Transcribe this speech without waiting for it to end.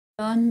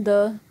Learn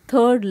the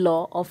third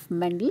law of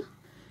Mendel.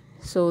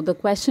 So the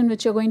question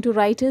which you're going to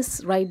write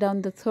is, write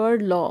down the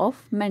third law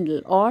of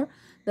Mendel, or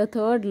the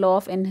third law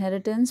of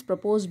inheritance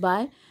proposed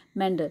by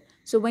Mendel.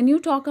 So when you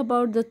talk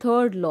about the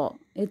third law,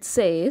 it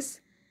says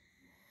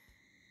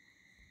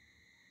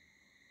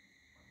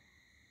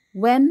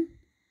when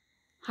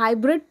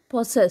hybrid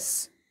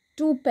possess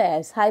two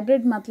pairs,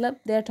 hybrid matlab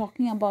they are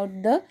talking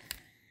about the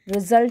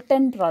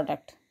resultant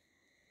product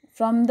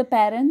from the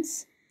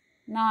parents.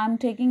 Now I'm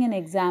taking an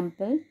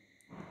example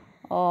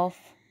of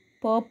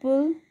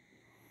purple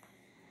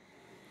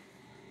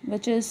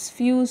which is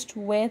fused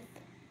with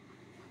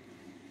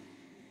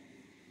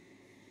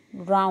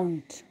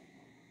round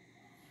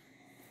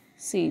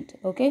seed.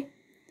 Okay,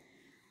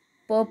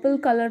 purple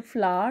colored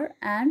flower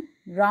and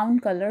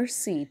round colored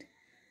seed,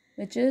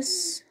 which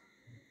is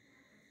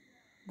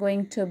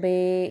going to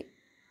be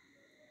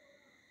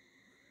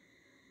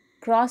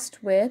crossed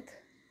with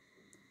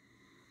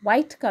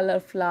white color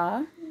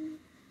flower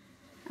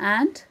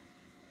and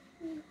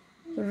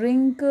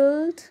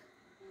wrinkled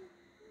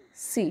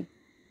seed.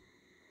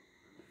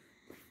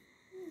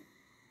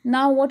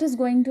 Now what is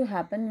going to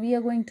happen? We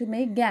are going to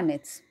make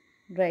gametes,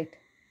 right?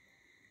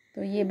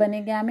 तो ये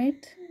बने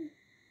gamete,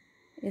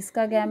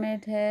 इसका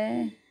gamete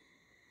है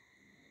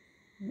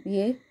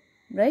ये,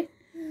 right?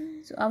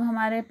 सो अब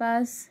हमारे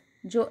पास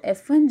जो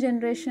F1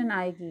 generation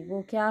आएगी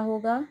वो क्या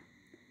होगा?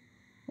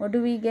 What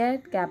do we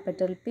get?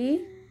 Capital P,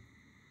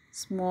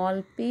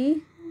 small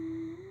p,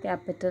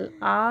 capital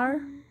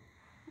R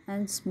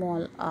and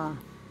small r,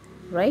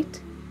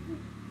 right?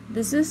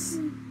 This is,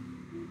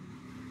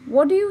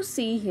 what do you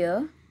see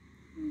here?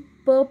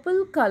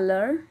 Purple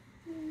color,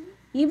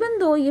 even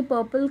though ये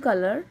purple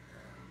color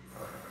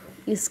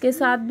इसके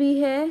साथ भी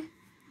है,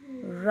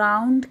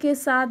 राउंड के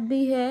साथ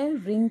भी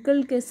है,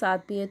 रिंकल के साथ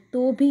भी है,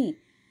 तो भी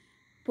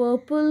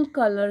पर्पल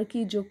कलर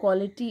की जो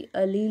क्वालिटी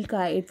अलील का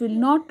है, it will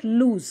not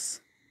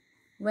lose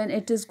when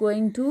it is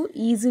going to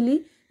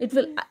easily, it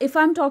will, if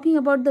I'm talking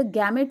about the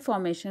gamete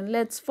formation,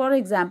 let's, for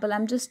example,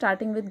 I'm just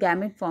starting with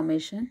gamete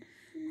formation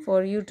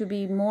for you to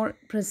be more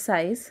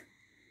precise.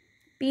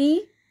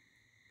 P,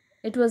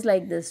 it was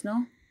like this,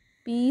 no?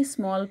 P,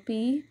 small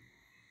p,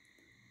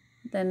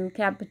 then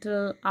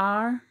capital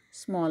R,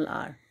 small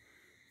r,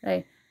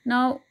 right?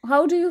 Now,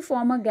 how do you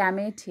form a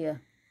gamete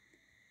here?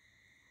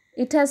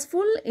 It has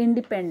full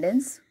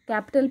independence.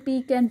 Capital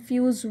P can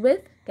fuse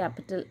with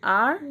capital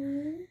R,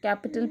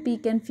 capital P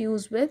can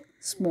fuse with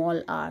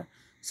small r.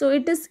 So,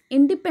 it is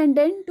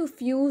independent to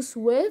fuse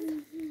with,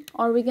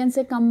 or we can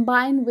say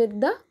combine with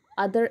the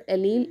other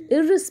allele,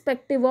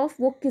 irrespective of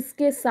वो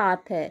किसके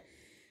साथ है,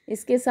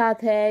 इसके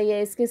साथ है या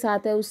इसके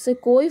साथ है, उससे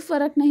कोई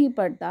फ़र्क नहीं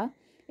पड़ता.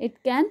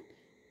 It can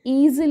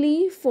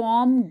easily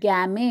form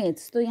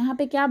gametes. तो यहाँ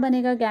पे क्या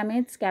बनेगा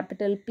gametes?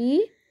 Capital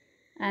P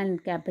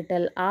and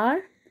capital R,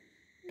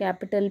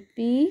 capital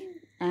P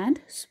and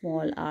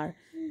small r.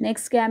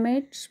 Next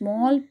gamete,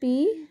 small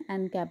p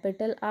and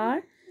capital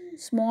R,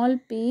 small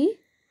p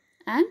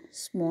and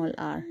small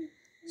r.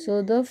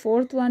 So the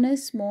fourth one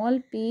is small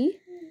p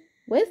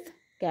with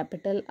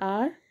capital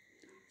R,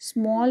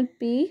 small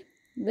p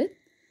with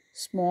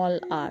small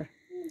r.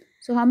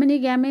 So how many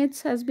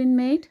gametes has been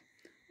made?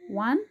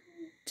 1,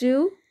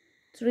 2,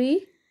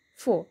 3,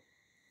 4.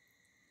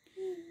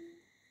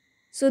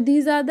 So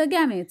these are the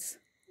gametes.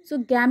 So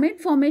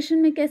gamete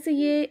formation में कैसे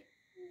ये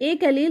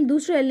एक allele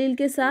दूसरे allele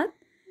के साथ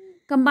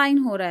combine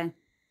हो रहा है?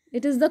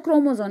 It is the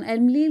chromosome.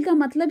 Allele का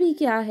मतलब ही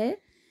क्या है?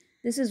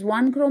 This is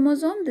one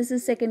chromosome, this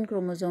is second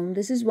chromosome,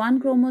 this is one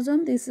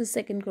chromosome, this is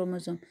second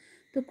chromosome.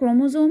 तो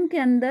chromosome के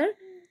अंदर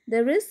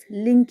there is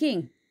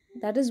linking.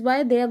 That is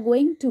why they are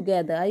going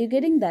together. Are you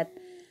getting that?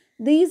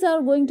 These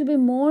are going to be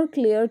more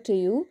clear to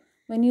you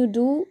when you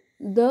do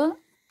the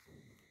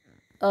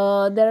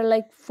there are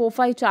like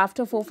 4-5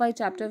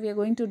 chapter we are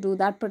going to do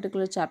that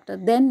particular chapter,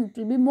 then it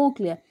will be more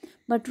clear.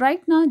 But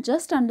right now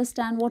just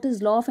understand what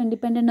is law of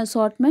independent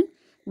assortment.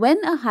 When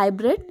a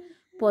hybrid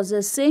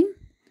possessing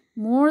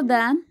more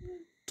than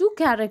 2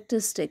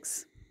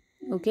 characteristics,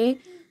 okay,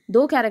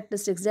 2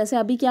 characteristics, जैसे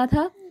अभी क्या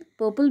था,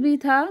 purple भी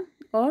था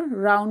और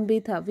round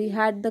भी था, we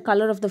had the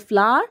color of the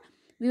flower,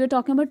 we were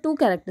talking about 2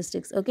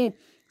 characteristics. Okay,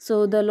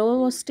 so the law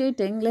was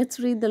stating, let's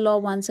read the law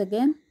once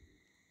again.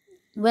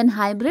 When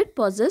hybrid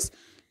possess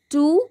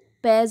 2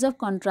 pairs of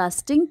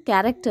contrasting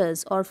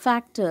characters or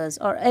factors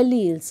or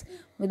alleles,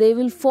 they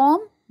will form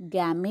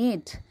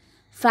gamete.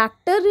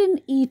 Factor in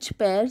each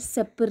pair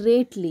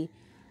separately.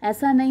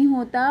 ऐसा नहीं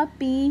होता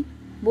P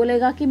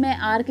बोलेगा कि मैं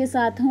R के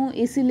साथ हूँ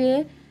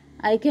इसीलिए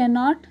I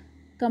cannot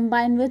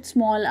combine with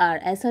small r.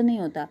 ऐसा नहीं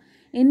होता.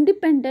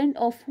 Independent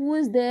of who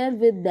is there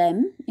with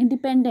them.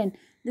 Independent.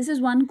 This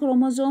is one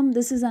chromosome.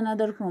 This is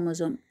another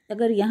chromosome.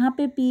 अगर यहाँ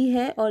पे P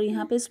है और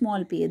यहाँ पे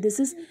small p है. This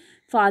is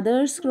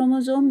father's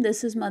chromosome.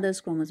 This is mother's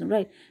chromosome.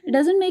 Right. It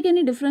doesn't make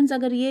any difference.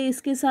 अगर ये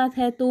इसके साथ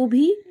है तो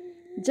भी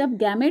जब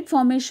gamete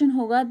formation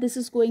होगा this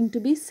is going to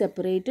be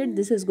separated.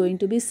 This is going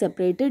to be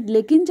separated.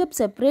 लेकिन जब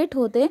separate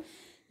होते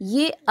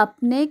ये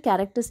अपने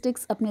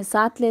characteristics अपने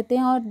साथ लेते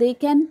हैं और they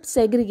can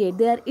segregate.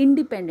 They are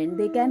independent.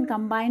 They can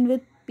combine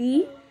with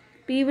P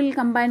P will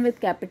combine with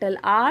capital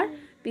R,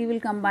 P will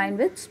combine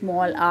with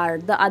small r,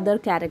 the other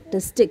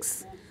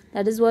characteristics.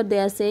 That is what they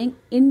are saying,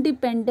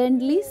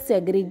 independently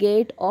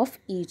segregate of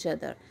each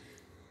other.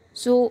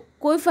 So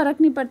कोई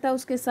फ़र्क नहीं पड़ता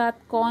उसके साथ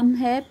कौन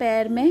है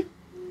पैर में,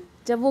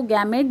 जब वो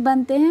गैमेट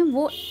बनते हैं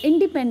वो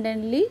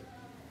इंडिपेंडेंटली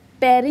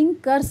पेयरिंग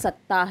कर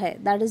सकता है.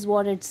 That is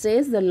what it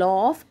says, the law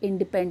of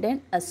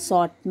independent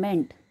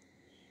assortment.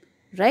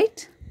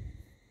 Right,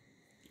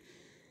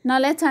 now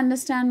let's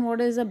understand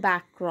what is a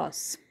back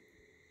cross.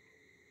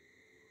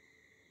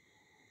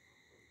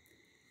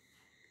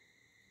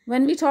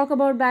 When we talk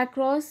about back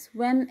cross,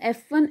 when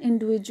F1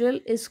 individual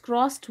is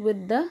crossed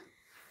with the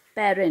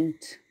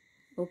parent,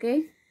 okay,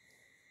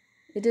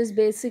 it is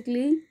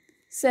basically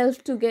self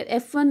to get.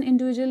 F1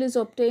 individual is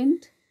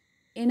obtained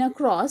in a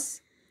cross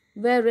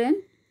wherein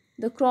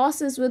the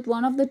cross is with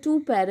one of the two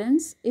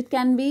parents. It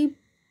can be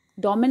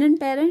dominant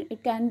parent,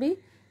 it can be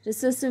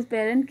recessive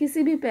parent,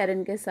 किसी भी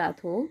parent के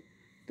साथ हो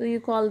तो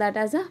you call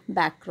that as a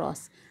back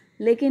cross.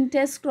 लेकिन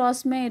test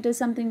cross में it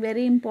is something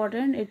very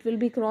important, it will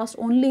be crossed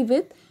only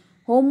with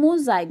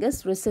homozygous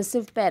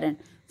recessive parent.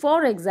 For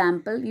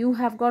example, you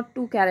have got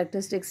two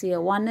characteristics here,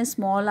 one is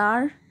small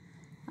r,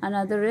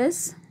 another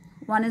is,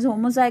 one is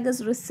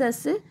homozygous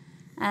recessive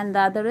and the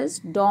other is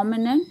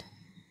dominant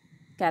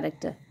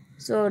character.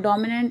 So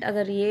dominant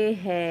अगर ये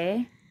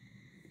है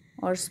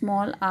और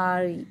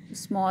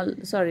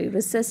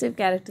recessive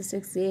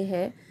characteristics ये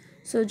है,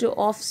 so जो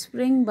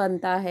offspring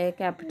बनता है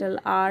capital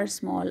R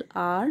small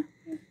r,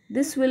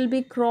 this will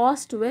be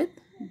crossed with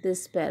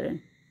this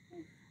parent,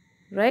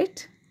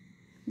 right?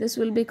 This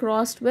will be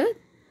crossed with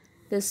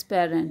this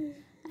parent.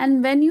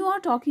 And when you are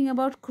talking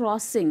about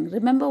crossing,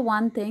 remember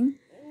one thing,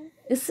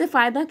 इससे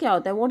फ़ायदा क्या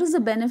होता है? What is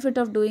the benefit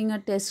of doing a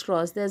test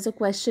cross? There's a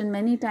question,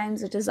 many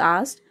times it is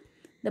asked.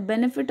 The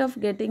benefit of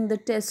getting the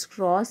test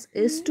cross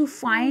is to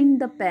find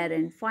the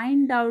parent,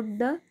 find out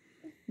the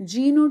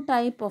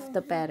genotype of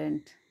the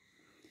parent.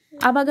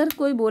 अब अगर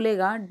कोई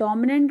बोलेगा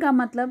dominant का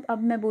मतलब,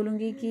 अब मैं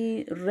बोलूँगी कि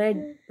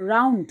red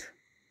round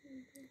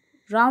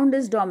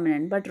is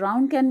dominant, but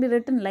round can be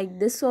written like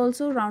this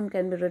also, round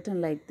can be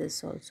written like this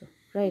also,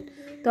 right?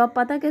 तो अब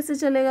पता कैसे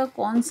चलेगा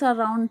कौन सा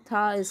round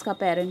था इसका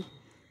parent?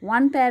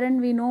 One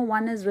parent we know,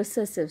 one is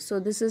recessive, so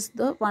this is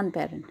the one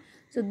parent.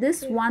 So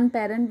this one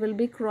parent will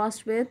be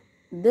crossed with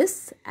this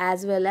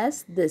as well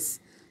as this.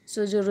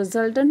 So जो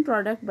resultant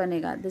product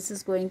बनेगा, this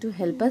is going to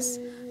help us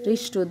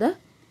reach to the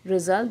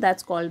result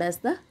that's called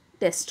as the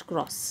test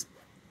cross.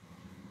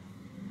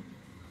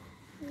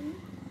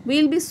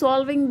 We'll be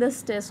solving this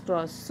test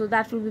cross, so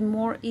that will be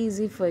more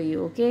easy for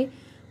you, okay?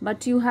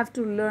 But you have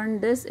to learn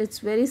this.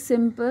 It's very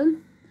simple.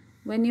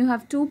 When you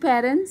have two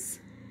parents,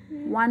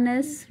 one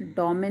is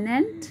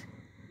dominant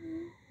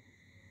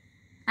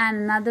and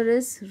another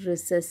is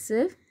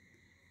recessive,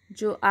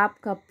 जो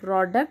आपका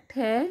product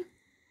है,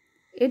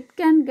 it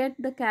can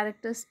get the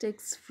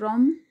characteristics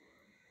from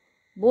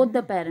both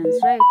the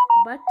parents, right?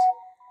 But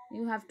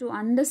you have to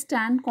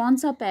understand कौन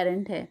सा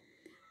parent है.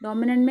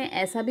 Dominant में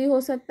ऐसा भी हो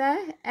सकता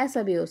है,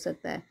 ऐसा भी हो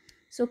सकता है.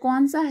 सो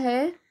कौन सा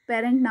है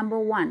parent number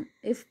one?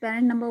 If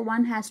parent number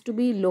one has to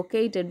be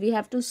located, we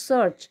have to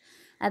search.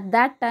 At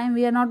that time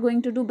we are not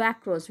going to do back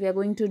cross, we are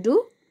going to do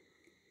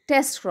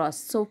test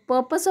cross. So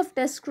purpose of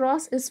test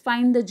cross is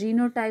find the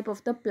genotype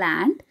of the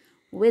plant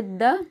with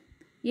the,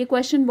 ये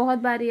question बहुत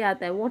बार ही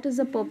आता है, what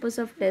is the purpose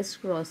of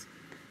test cross,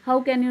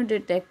 how can you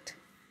detect,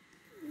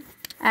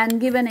 and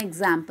give an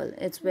example.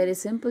 It's very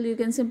simple, you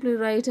can simply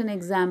write an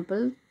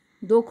example.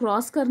 दो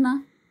cross करना,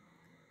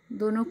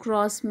 दोनों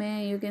cross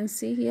में you can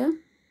see here,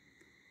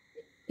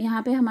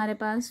 यहाँ पे हमारे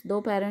पास दो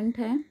पेरेंट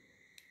हैं,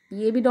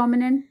 ये भी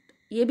डोमिनेंट,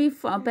 ये भी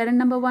पेरेंट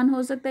नंबर वन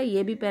हो सकता है,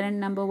 ये भी पेरेंट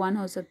नंबर वन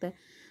हो सकता है.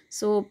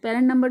 सो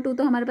पेरेंट नंबर टू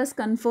तो हमारे पास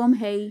कंफर्म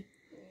है ही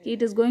कि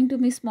it is going to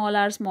be small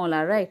are,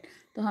 right?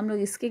 तो हम लोग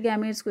इसके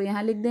गैमेट्स को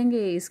यहाँ लिख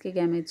देंगे, इसके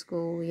गैमेट्स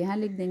को यहाँ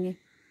लिख देंगे.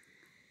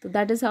 तो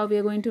that is how we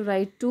are going to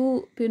right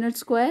to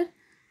Punnett square,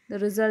 the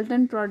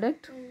resultant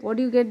product. What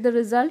do you get the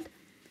result?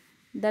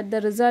 That the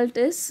result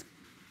is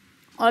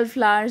all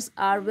flowers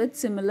are with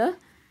similar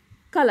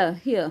color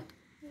here,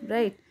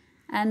 right?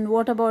 And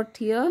what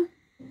about here?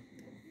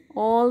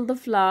 All the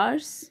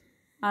flowers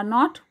are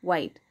not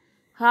white,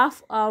 half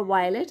are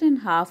violet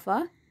and half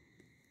are.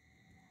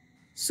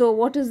 So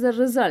what is the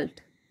result?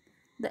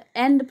 The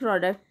end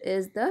product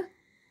is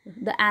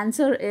the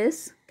answer is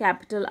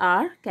capital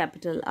R.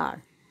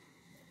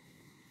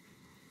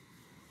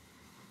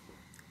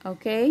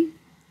 Okay,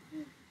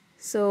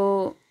 so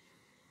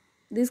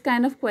this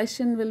kind of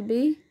question will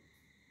be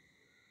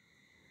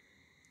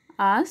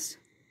asked.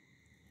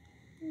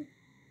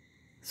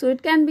 So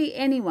it can be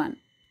anyone.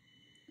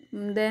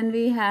 Then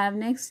we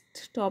have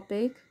next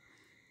topic,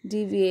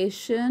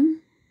 deviation.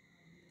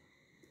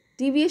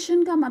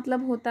 Deviation का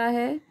मतलब होता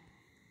है,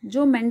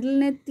 जो Mendel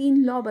ने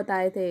 3 law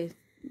बताए थे,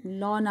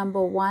 law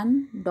number 1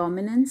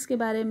 dominance के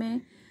बारे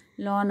में,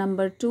 लॉ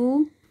नंबर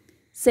 2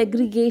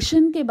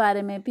 सेग्रीगेशन के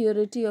बारे में,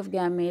 purity of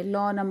gamete,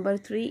 law number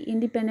 3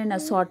 independent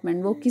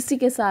assortment, वो किसी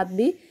के साथ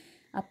भी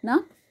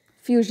अपना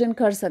फ्यूजन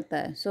कर सकता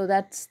है. So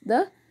that's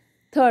the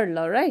third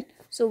law, right?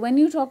 So when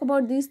you talk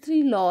about these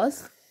 3 laws,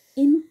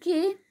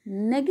 इनके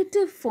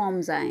नेगेटिव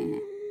फॉर्म्स आए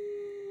हैं,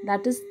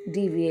 दैट इज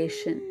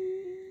डिविएशन।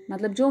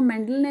 मतलब जो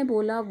मेंडल ने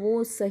बोला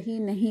वो सही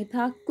नहीं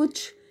था,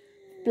 कुछ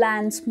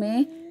प्लांट्स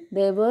में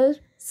there were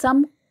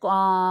some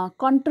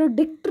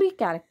contradictory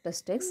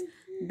characteristics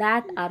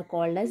that are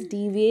called as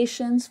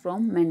deviations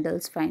from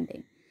Mendel's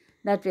finding,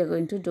 that we are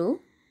going to do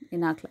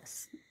in our class,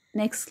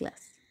 next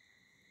class.